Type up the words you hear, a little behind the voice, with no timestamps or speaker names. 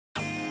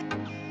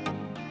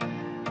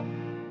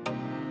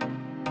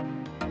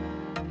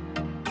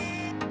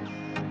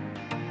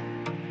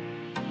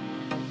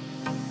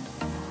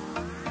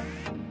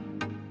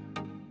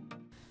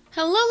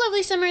Hello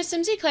lovely Simmers,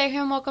 SimsEclaire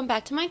here and welcome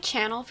back to my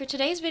channel. For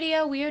today's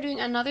video we are doing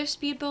another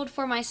speed build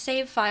for my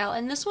save file,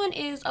 and this one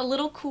is a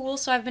little cool,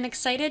 so I've been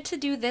excited to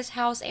do this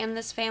house and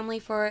this family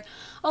for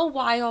a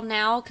while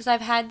now because I've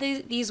had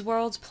these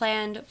worlds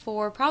planned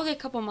for probably a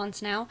couple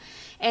months now,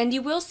 and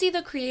you will see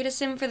the create a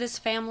sim for this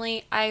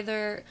family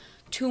either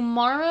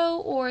tomorrow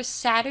or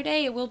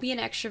Saturday. It will be an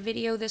extra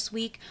video this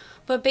week,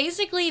 but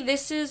basically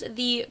this is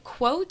the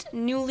quote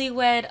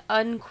newlywed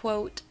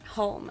unquote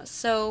home.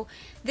 So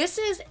this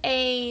is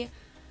a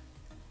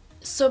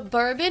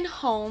suburban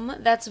home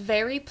that's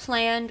very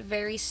planned,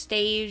 very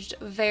staged,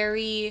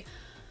 very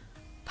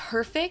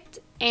perfect,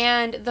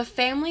 and the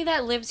family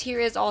that lives here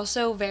is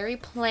also very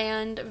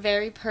planned,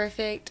 very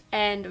perfect,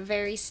 and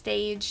very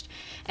staged.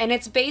 And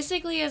it's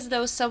basically as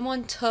though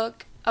someone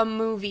took a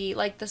movie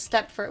like The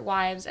Stepford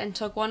Wives and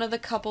took one of the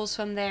couples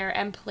from there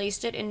and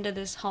placed it into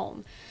this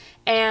home.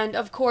 And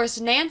of course,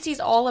 Nancy's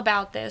all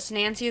about this.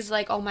 Nancy is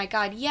like, oh my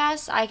god,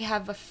 yes, I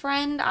have a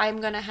friend. I'm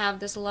going to have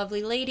this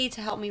lovely lady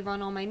to help me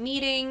run all my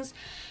meetings.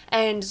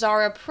 And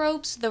Zara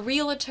Probst, the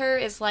realtor,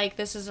 is like,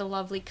 this is a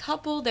lovely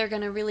couple. They're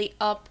going to really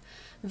up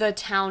the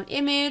town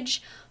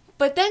image.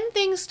 But then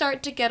things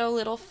start to get a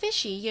little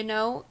fishy, you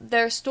know?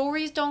 Their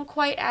stories don't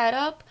quite add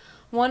up.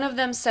 One of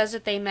them says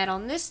that they met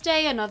on this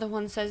day, another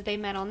one says they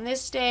met on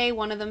this day,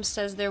 one of them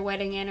says their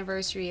wedding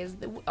anniversary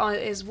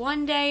is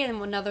one day, and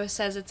another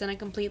says it's in a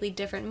completely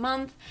different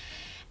month.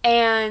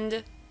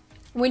 And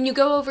when you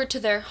go over to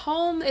their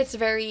home, it's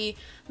very,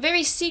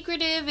 very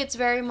secretive. It's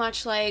very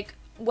much like,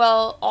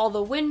 well, all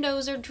the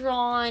windows are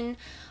drawn,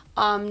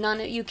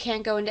 you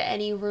can't go into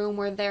any room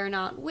where they're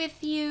not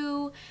with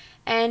you,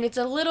 and it's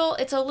a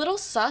little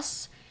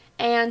sus,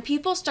 and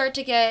people start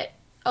to get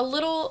a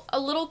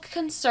little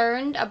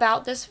concerned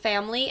about this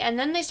family, and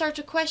then they start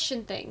to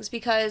question things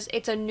because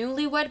it's a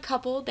newlywed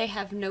couple. They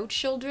have no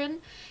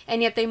children,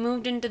 and yet they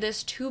moved into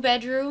this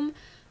 2-bedroom,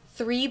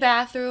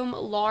 3-bathroom,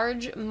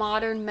 large,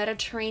 modern,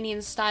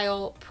 Mediterranean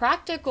style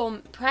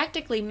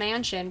practically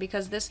mansion,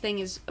 because this thing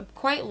is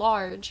quite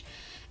large.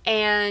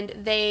 And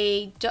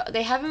they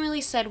haven't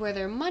really said where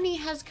their money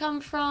has come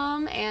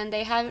from, and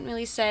they haven't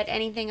really said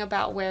anything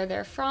about where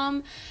they're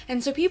from,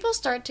 and so people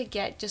start to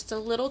get just a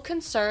little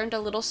concerned, a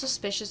little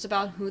suspicious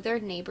about who their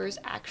neighbors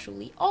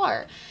actually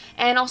are.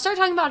 And I'll start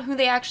talking about who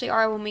they actually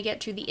are when we get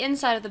to the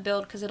inside of the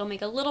build, because it'll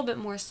make a little bit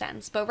more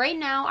sense. But right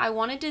now I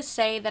wanted to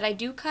say that I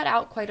do cut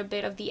out quite a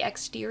bit of the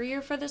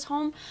exterior for this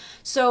home,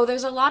 so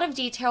there's a lot of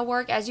detail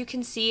work. As you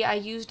can see, I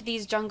used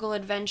these Jungle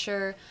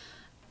Adventure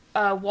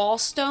wall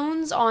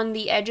stones on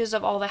the edges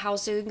of all the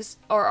houses,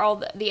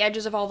 or the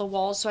edges of all the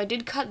walls, so I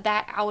did cut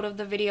that out of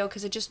the video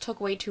because it just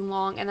took way too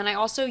long. And then I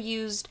also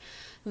used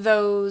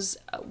those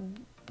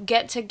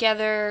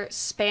get-together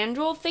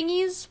spandrel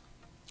thingies.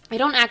 I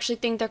don't actually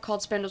think they're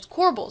called spandrels,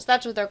 corbels,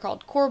 that's what they're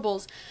called,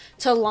 corbels,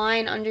 to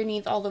line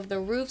underneath all of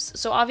the roofs.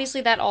 So obviously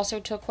that also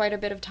took quite a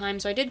bit of time,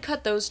 so I did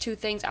cut those two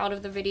things out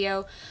of the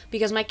video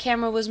because my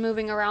camera was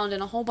moving around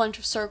in a whole bunch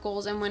of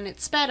circles, and when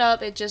it sped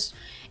up, it just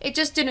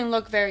didn't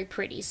look very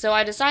pretty. So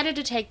I decided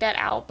to take that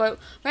out, but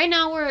right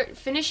now we're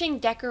finishing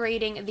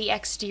decorating the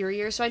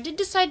exterior. So I did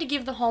decide to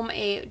give the home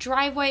a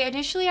driveway.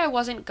 Initially I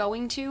wasn't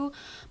going to,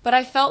 but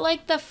I felt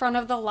like the front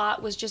of the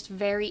lot was just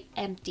very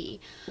empty.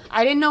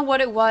 I didn't know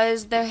what it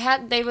was.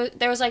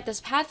 There was like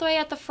this pathway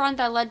at the front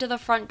that led to the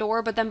front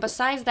door, but then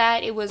besides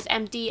that it was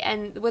empty.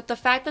 And with the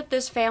fact that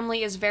this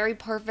family is very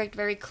perfect,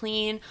 very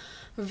clean,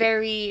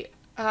 very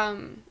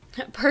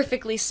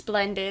perfectly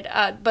splendid,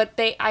 but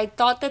I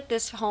thought that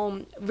this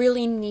home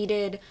really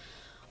needed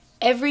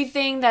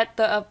everything that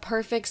a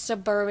perfect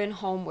suburban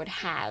home would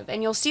have.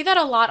 And you'll see that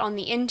a lot on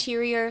the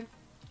interior,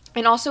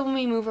 and also when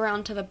we move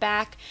around to the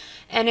back.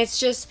 And it's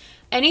just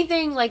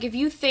anything, like if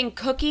you think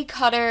cookie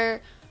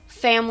cutter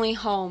family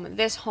home,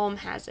 this home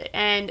has it,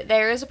 and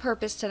there is a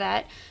purpose to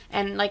that.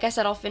 And like I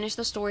said, I'll finish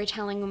the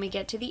storytelling when we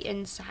get to the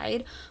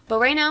inside, but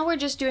right now we're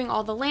just doing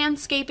all the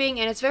landscaping,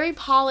 and it's very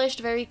polished,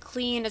 very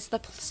clean. It's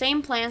the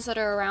same plants that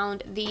are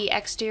around the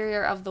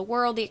exterior of the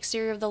world, the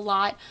exterior of the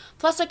lot,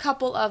 plus a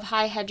couple of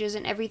high hedges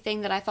and everything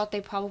that I thought they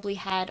probably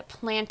had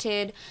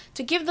planted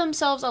to give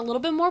themselves a little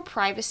bit more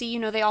privacy. You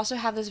know, they also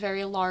have this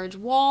very large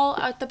wall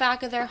at the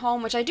back of their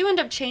home, which I do end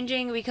up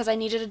changing because I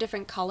needed a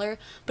different color,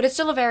 but it's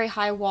still a very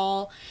high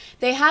wall.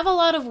 They have a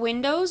lot of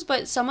windows,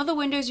 but some of the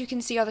windows you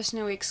can see are the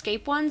Snowy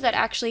Escape ones that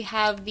actually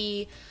have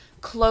the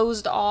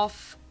closed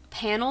off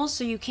panels,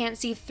 so you can't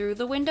see through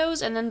the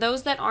windows. And then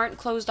those that aren't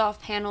closed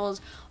off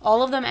panels,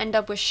 all of them end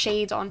up with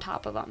shades on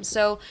top of them.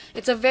 So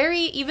it's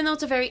even though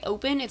it's a very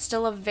open, it's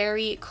still a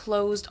very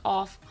closed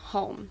off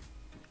home.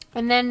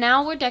 And then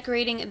now we're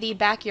decorating the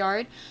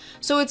backyard.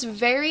 So it's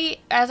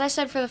very, as I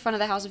said for the front of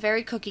the house,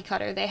 very cookie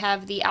cutter. They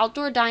have the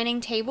outdoor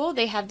dining table,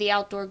 they have the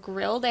outdoor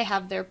grill, they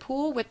have their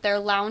pool with their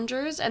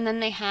loungers, and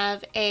then they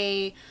have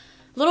a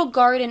little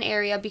garden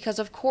area because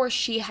of course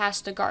she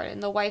has to garden,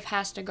 the wife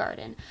has to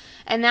garden.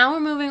 And now we're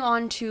moving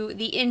on to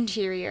the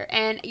interior,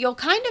 and you'll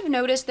kind of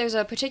notice there's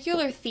a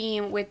particular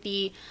theme with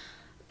the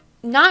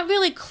not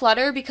really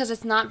clutter because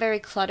it's not very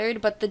cluttered,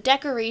 but the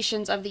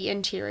decorations of the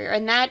interior,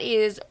 and that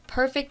is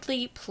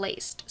perfectly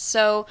placed.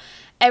 So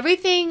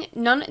everything,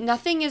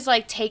 nothing is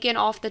like taken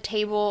off the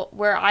table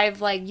where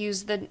I've like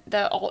used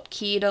the alt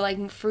key to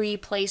like free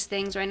place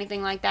things or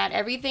anything like that.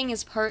 Everything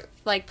is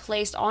like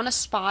placed on a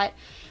spot.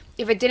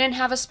 If it didn't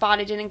have a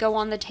spot, it didn't go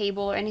on the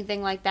table or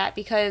anything like that,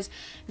 because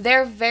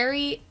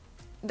the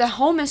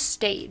home is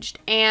staged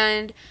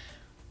and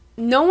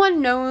no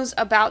one knows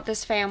about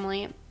this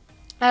family.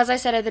 As I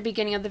said at the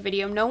beginning of the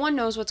video, no one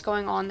knows what's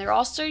going on. They're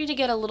all starting to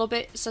get a little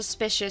bit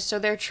suspicious, so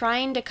they're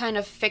trying to kind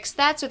of fix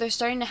that, so they're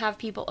starting to have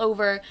people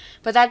over,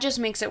 but that just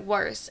makes it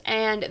worse.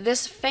 And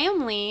this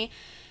family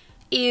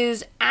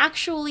is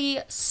actually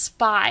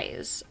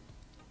spies,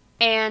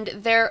 and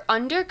they're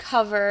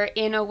undercover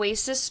in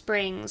Oasis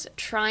Springs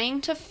trying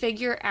to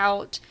figure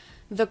out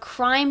the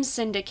crime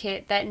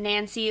syndicate that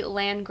Nancy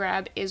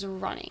Landgrab is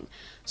running.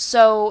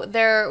 So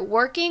they're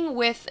working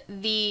with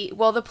the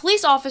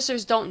police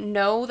officers don't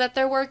know that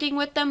they're working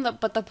with them,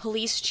 but the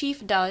police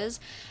chief does,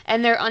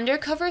 and they're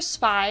undercover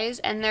spies,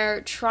 and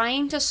they're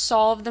trying to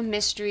solve the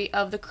mystery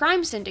of the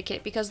crime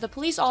syndicate, because the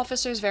police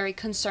officer is very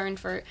concerned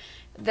for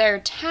their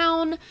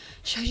town.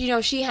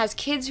 She has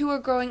kids who are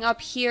growing up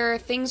here.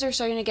 Things are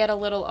starting to get a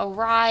little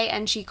awry,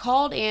 and she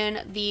called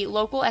in the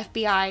local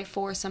FBI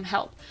for some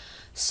help.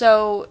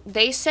 So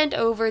they sent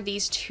over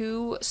these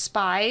 2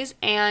 spies,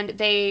 and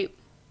they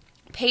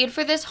paid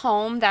for this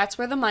home. That's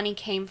where the money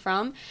came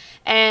from.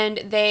 And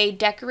they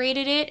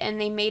decorated it,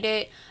 and they made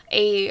it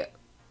a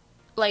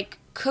like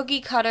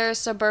cookie cutter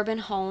suburban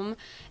home,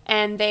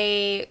 and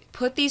they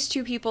put these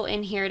 2 people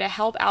in here to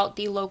help out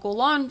the local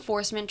law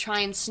enforcement try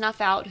and snuff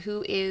out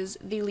who is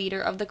the leader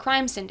of the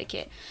crime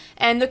syndicate.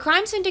 And the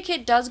crime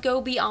syndicate does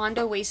go beyond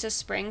Oasis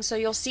Springs, so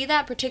you'll see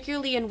that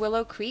particularly in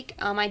Willow Creek.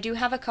 I do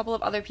have a couple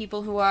of other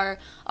people who are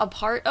a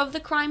part of the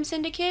crime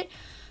syndicate.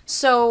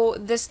 So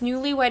this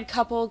newlywed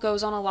couple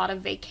goes on a lot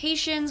of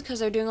vacations because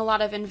they're doing a lot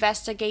of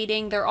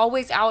investigating. They're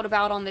always out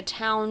about on the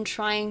town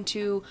trying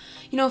to,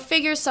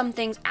 figure some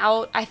things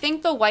out. I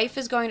think the wife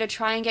is going to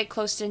try and get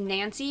close to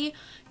Nancy,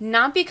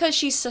 not because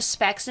she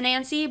suspects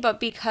Nancy, but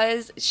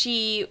because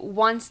she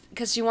wants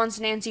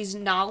Nancy's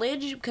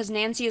knowledge, because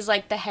Nancy is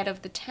like the head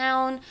of the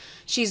town.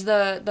 She's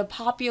the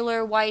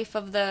popular wife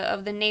of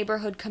the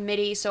neighborhood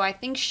committee, so I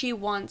think she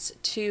wants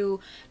to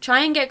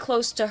try and get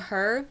close to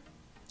her,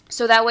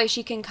 so that way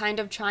she can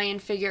kind of try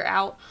and figure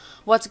out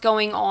what's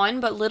going on.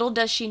 But little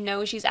does she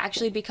know she's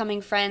actually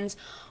becoming friends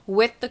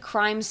with the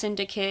crime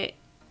syndicate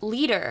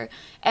leader.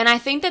 And I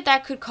think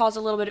that could cause a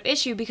little bit of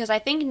issue, because I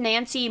think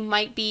Nancy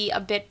might be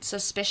a bit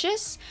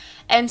suspicious,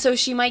 and so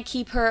she might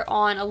keep her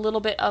on a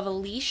little bit of a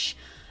leash,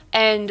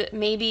 and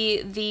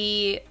maybe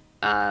the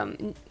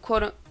newlywed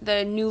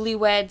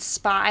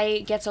spy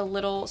gets a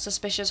little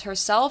suspicious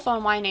herself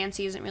on why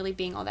Nancy isn't really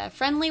being all that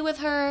friendly with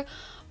her.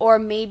 Or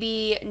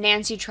maybe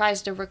Nancy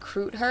tries to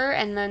recruit her,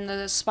 and then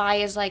the spy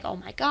is like, oh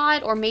my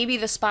god. Or maybe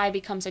the spy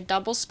becomes a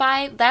double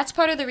spy. That's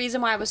part of the reason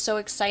why I was so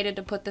excited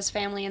to put this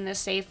family in this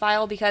save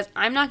file, because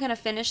I'm not going to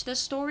finish this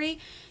story.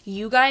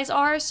 You guys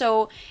are.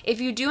 So if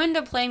you do end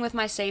up playing with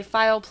my save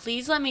file,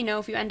 please let me know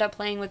if you end up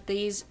playing with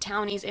these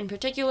townies in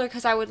particular,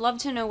 because I would love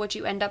to know what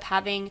you end up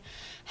having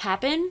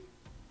happen.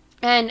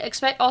 And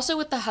expect also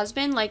with the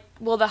husband, like,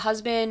 will the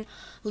husband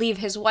leave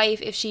his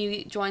wife if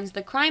she joins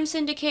the crime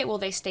syndicate? Will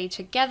they stay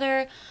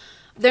together?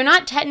 They're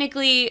not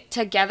technically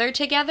together,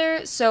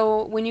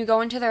 so when you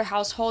go into their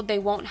household, they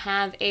won't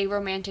have a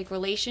romantic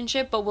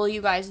relationship, but will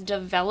you guys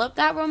develop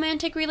that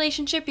romantic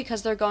relationship,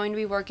 because they're going to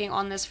be working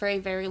on this for a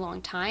very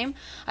long time?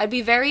 I'd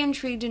be very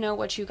intrigued to know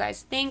what you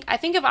guys think. I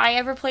think if I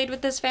ever played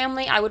with this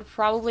family, I would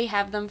probably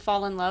have them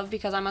fall in love,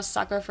 because I'm a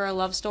sucker for a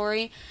love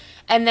story.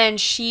 And then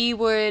she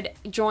would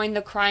join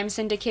the crime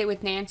syndicate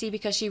with Nancy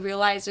because she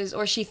realizes,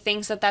 or she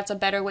thinks that that's a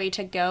better way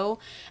to go.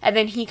 And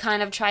then he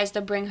kind of tries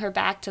to bring her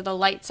back to the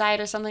light side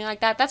or something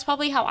like that. That's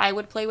probably how I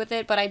would play with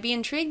it, but I'd be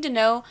intrigued to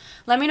know.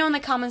 Let me know in the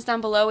comments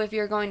down below if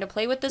you're going to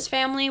play with this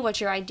family,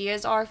 what your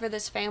ideas are for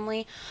this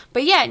family.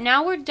 But yeah,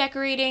 now we're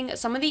decorating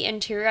some of the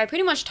interior. I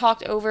pretty much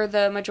talked over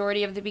the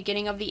majority of the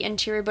beginning of the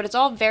interior, but it's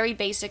all very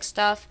basic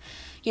stuff.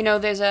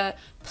 There's a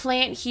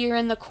plant here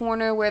in the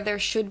corner where there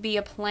should be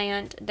a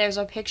plant. There's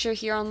a picture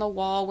here on the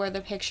wall where the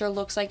picture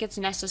looks like it's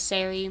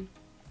necessary.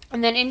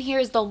 And then in here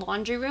is the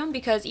laundry room,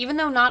 because even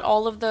though not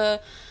all of the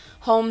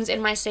homes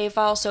in my save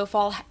file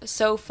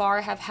so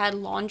far have had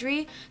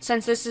laundry,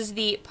 since this is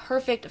the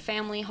perfect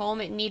family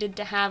home, it needed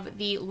to have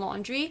the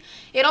laundry.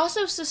 It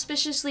also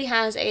suspiciously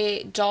has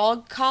a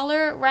dog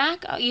collar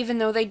rack, even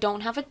though they don't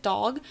have a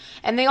dog,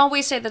 and they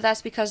always say that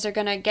that's because they're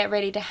gonna get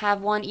ready to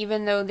have one,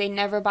 even though they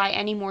never buy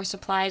any more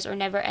supplies or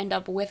never end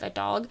up with a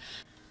dog.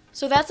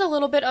 So that's a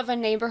little bit of a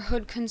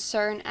neighborhood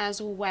concern as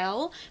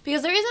well,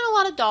 because there isn't a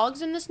lot of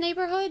dogs in this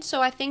neighborhood,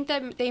 so I think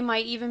that they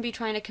might even be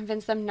trying to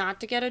convince them not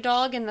to get a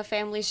dog, and the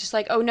family's just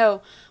like, oh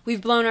no, we've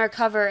blown our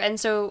cover, and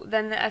so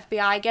then the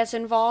FBI gets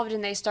involved,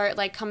 and they start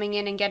like coming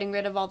in and getting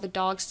rid of all the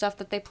dog stuff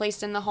that they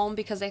placed in the home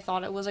because they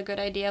thought it was a good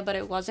idea, but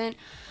it wasn't.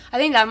 I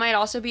think that might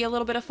also be a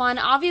little bit of fun.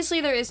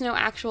 Obviously, there is no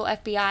actual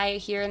FBI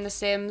here in The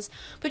Sims,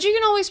 but you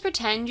can always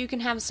pretend. You can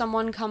have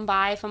someone come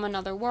by from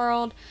another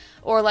world,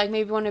 or like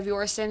maybe one of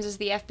your Sims is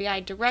the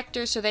FBI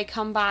director, so they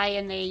come by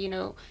and they, you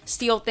know,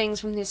 steal things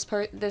from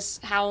this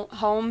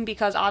home,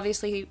 because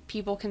obviously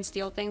people can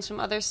steal things from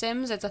other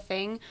Sims. It's a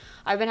thing.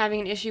 I've been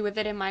having an issue with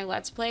it in my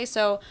Let's Play,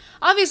 so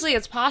obviously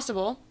it's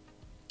possible.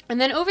 And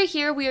then over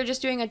here, we are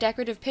just doing a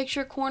decorative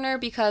picture corner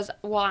because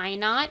why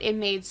not? It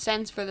made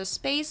sense for the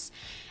space,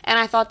 and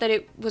I thought that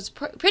it was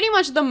pretty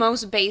much the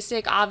most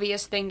basic,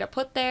 obvious thing to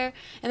put there.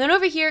 And then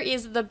over here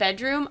is the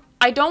bedroom.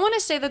 I don't want to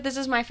say that this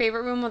is my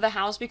favorite room of the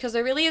house because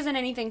there really isn't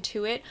anything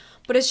to it,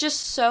 but it's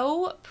just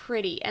so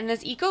pretty. And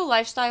this eco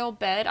lifestyle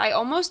bed, I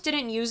almost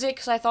didn't use it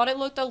because I thought it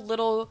looked a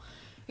little,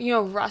 you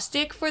know,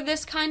 rustic for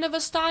this kind of a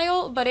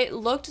style, but it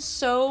looked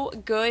so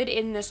good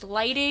in this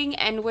lighting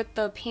and with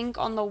the pink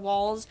on the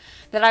walls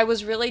that I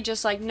was really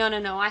just like, no,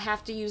 I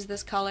have to use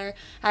this color.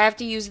 I have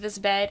to use this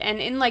bed. And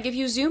in like, if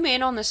you zoom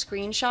in on the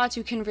screenshots,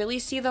 you can really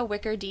see the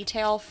wicker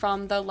detail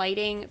from the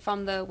lighting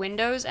from the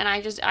windows, and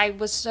I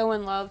was so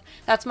in love.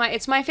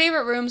 It's my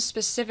favorite room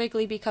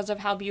specifically because of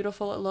how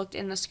beautiful it looked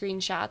in the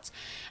screenshots.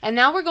 And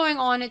now we're going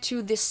on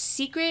to this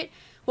secret.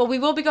 Well, we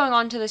will be going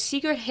on to the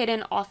secret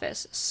hidden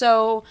office.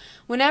 So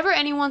whenever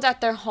anyone's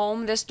at their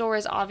home, this door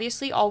is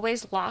obviously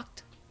always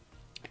locked,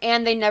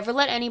 and they never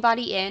let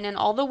anybody in, and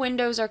all the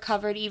windows are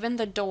covered, even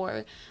the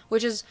door,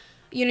 which is,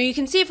 you know, you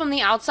can see it from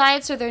the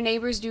outside, so their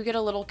neighbors do get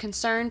a little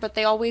concerned, but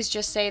they always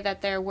just say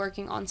that they're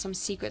working on some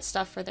secret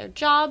stuff for their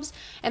jobs.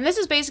 And this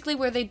is basically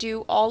where they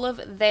do all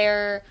of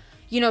their,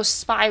 you know,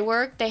 spy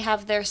work. They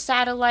have their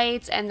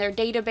satellites and their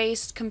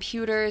database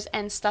computers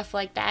and stuff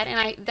like that.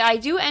 And I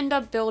do end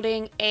up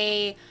building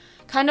a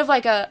kind of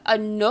like a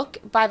nook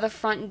by the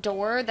front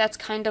door that's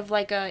kind of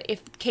like a, if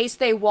in case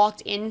they walked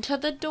into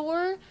the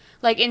door,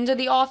 like into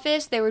the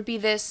office, there would be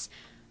this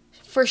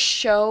for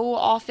show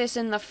office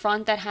in the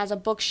front that has a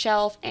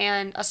bookshelf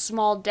and a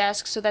small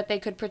desk so that they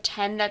could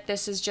pretend that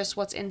this is just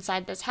what's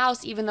inside this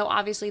house, even though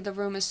obviously the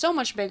room is so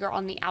much bigger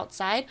on the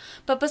outside.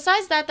 But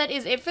besides that, that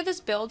is it for this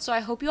build, so I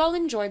hope you all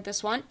enjoyed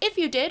this one. If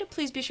you did,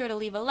 please be sure to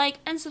leave a like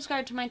and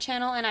subscribe to my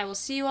channel, and I will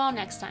see you all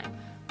next time.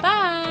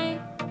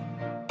 Bye!